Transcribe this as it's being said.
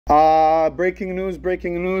Breaking news.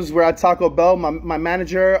 We're at Taco Bell. My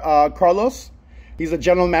manager, Carlos, he's a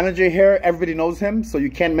general manager here. Everybody knows him, so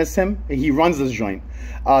you can't miss him. He runs this joint.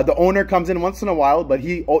 The owner comes in once in a while, but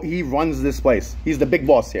he runs this place. He's the big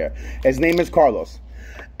boss here. His name is Carlos.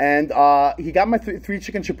 And he got my three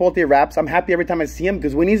chicken chipotle wraps. I'm happy every time I see him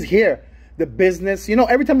because when he's here, the business,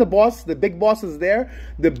 every time the big boss is there,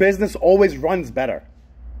 the business always runs better.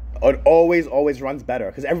 It always runs better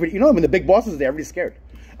because everybody, when the big boss is there, everybody's scared.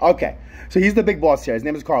 Okay, so he's the big boss here. His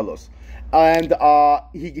name is Carlos, and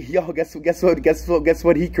guess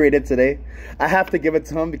what he created today? I have to give it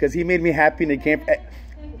to him because he made me happy, and it came.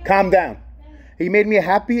 Calm down. He made me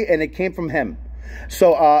happy, and it came from him.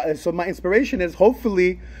 So, so my inspiration is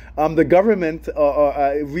hopefully the government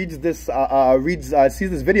sees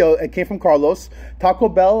this video. It came from Carlos. Taco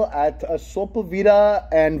Bell at Sepulveda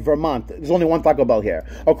and Vermont. There's only one Taco Bell here,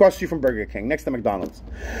 across the street from Burger King, next to McDonald's.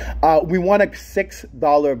 We want a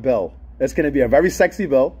 $6 bill. It's going to be a very sexy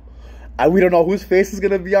bill. We don't know whose face is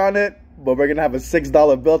going to be on it, but we're going to have a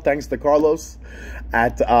 $6 bill thanks to Carlos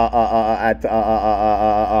at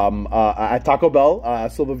Taco Bell,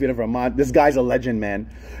 Sepulveda, Vermont. This guy's a legend, man.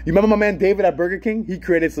 You remember my man David at Burger King? He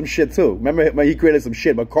created some shit too. Remember, he created some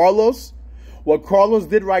shit. But Carlos, what Carlos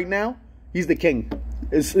did right now, he's the king.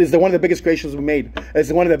 It's one of the biggest creations we made.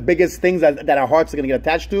 It's one of the biggest things that our hearts are going to get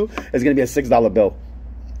attached to. It's going to be a $6 bill.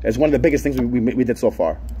 It's one of the biggest things we did so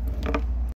far.